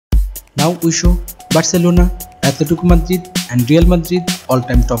Now we show Barcelona, Atletico Madrid and Real Madrid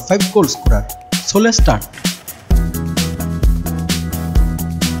all-time top 5 goal scorer. So let's start.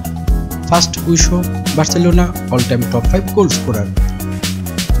 First we show Barcelona all-time top 5 goal scorer.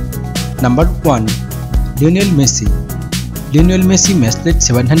 Number 1. Lionel Messi. Lionel Messi match played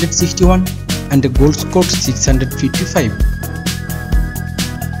 761 and the goal scored 655.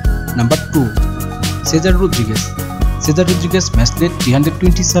 Number 2. Cesar Rodriguez. Cesar Rodriguez match played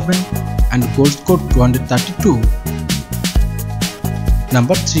 327 and goal scored 232.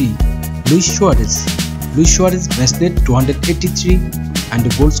 Number 3. Luis Suarez. Luis Suarez match played 283 and the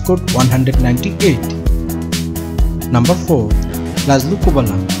goal scored 198. Number 4. Laszlo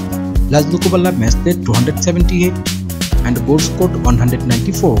Kubala. Laszlo Kubala match played 278 and goal scored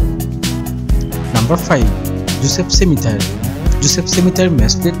 194. Number 5. Josep Semitar. Josep Semitar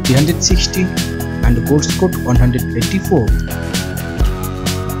match played 360 and goal scored 184.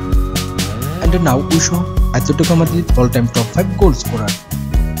 And now we show Atletico Madrid all-time top 5 goal scorer.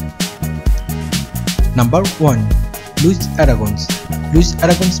 Number 1. Luis Aragonés. Luis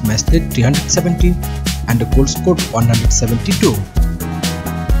Aragonés match played 370 and goal scored 172.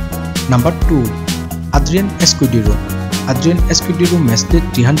 Number 2. Adrián Escudero. Adrián Escudero match played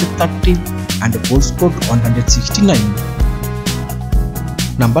 330 and goal scored 169.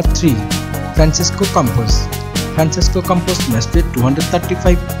 Number 3. Francisco Campos. Francisco Campos match played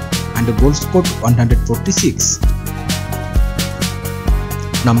 235 and goal scored 146.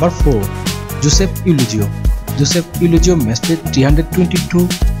 Number 4. Josep Eulogio. Josep Eulogio match played 322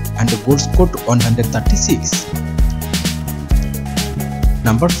 and goal scored 136.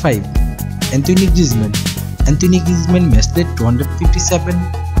 Number 5. Antone Griezmann. Antone Griezmann match played 257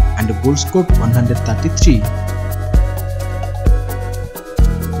 and goal scored 133.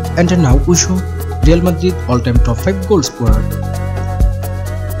 And now we show Real Madrid all-time top 5 goal scorer.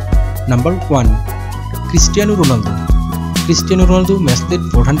 Number 1. Cristiano Ronaldo. Cristiano Ronaldo match played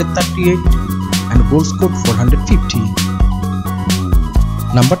 438 and goal scored 450.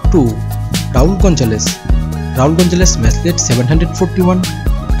 Number 2. Raúl González. Raúl González match played 741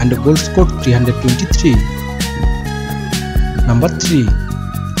 and goal scored 323. Number 3.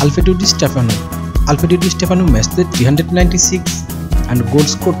 Alfredo Di Stefano. Alfredo Di Stefano match played 396 and goal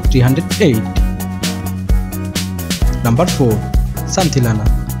scored 308. Number 4. Santillana.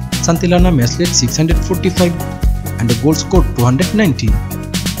 Santillana match played 645 and goal scored 290.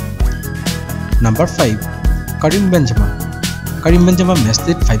 Number 5. Karim Benzema. Karim Benzema match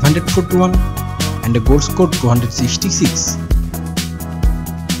played 541 and goal scored 266.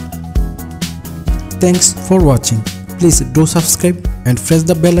 Thanks for watching. Please do subscribe and press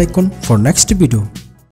the bell icon for next video.